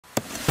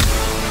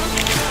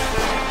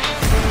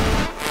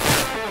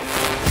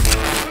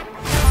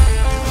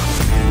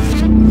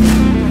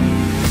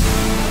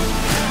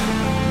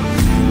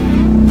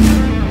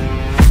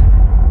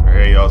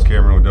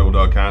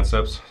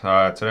concepts.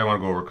 Today I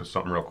want to go over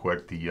something real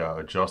quick, the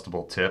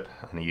adjustable tip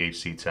on the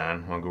HC-10.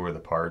 I want to go over the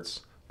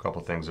parts, a couple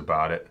things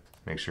about it,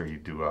 make sure you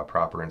do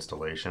proper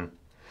installation.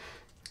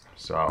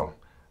 So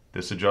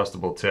this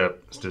adjustable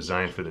tip is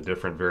designed for the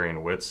different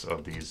varying widths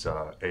of these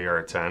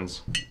AR-10s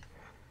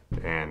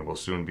and will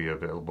soon be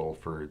available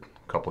for a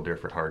couple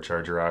different hard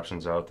charger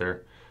options out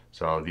there.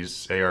 So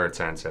these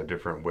AR-10s have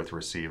different width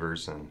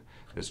receivers and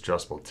this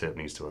adjustable tip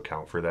needs to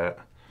account for that.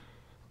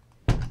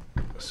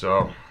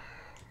 So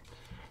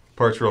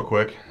parts real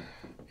quick,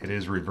 it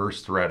is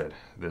reverse threaded,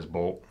 this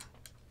bolt.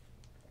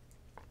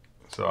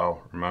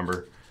 So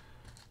remember,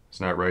 it's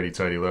not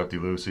righty-tighty,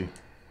 lefty-loosey.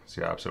 It's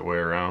the opposite way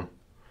around.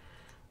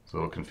 It's a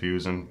little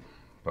confusing,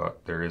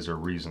 but there is a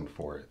reason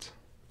for it.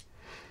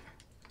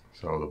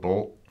 So the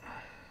bolt,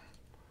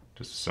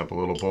 just a simple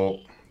little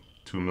bolt,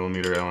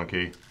 2mm Allen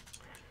key.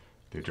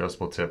 The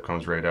adjustable tip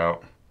comes right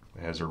out.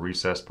 It has a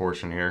recessed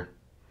portion here.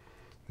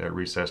 That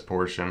recessed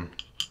portion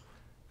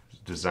is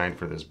designed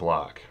for this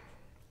block.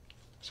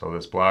 So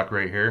this block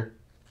right here,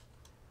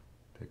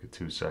 take a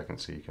 2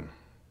 seconds so you can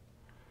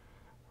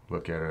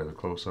look at it as a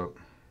close-up.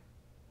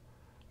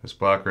 This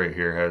block right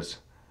here has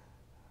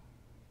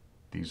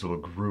these little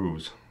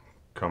grooves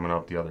coming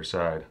up the other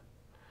side.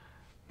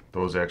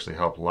 Those actually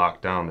help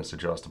lock down this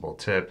adjustable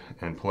tip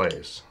in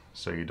place,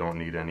 so you don't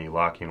need any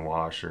locking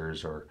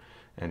washers or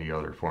any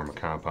other form of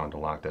compound to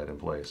lock that in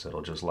place.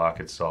 It'll just lock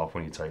itself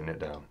when you tighten it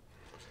down.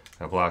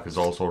 That block is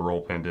also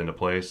roll pinned into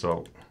place,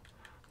 so it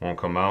won't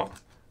come out.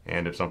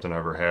 And if something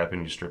ever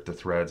happened, you strip the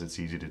threads, it's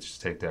easy to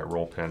just take that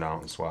roll pin out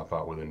and swap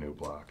out with a new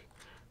block.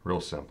 Real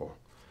simple.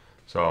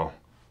 So,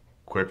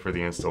 quick for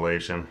the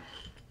installation.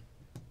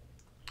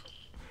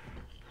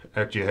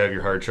 After you have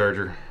your hard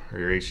charger or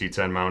your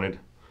HC-10 mounted,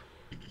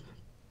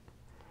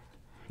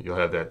 you'll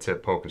have that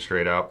tip poking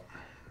straight out.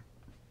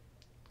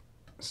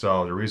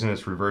 So the reason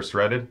it's reverse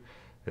threaded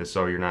is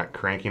so you're not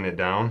cranking it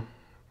down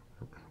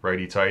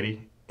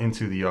righty-tighty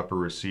into the upper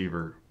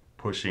receiver,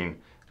 pushing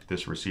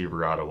this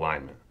receiver out of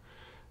alignment.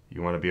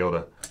 You want to be able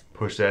to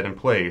push that in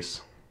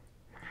place,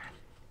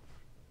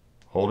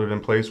 hold it in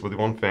place with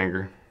one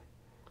finger,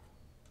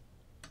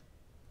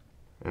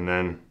 and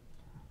then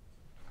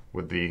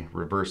with the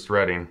reverse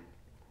threading,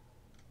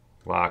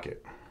 lock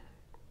it.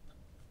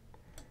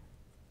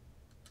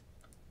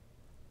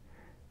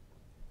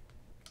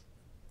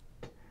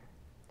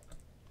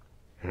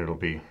 And it'll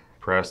be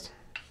pressed,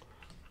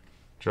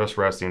 just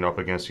resting up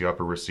against the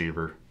upper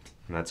receiver,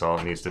 and that's all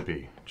it needs to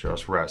be,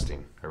 just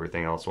resting.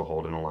 Everything else will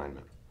hold in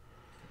alignment.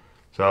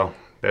 So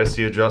that's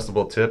the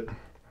adjustable tip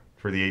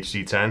for the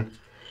HC-10,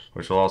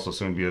 which will also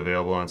soon be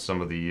available on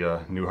some of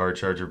the new hard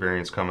charger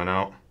variants coming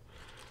out.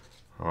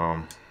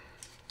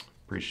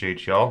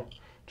 Appreciate y'all.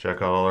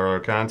 Check out all our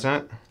other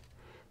content,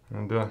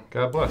 and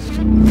God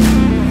bless.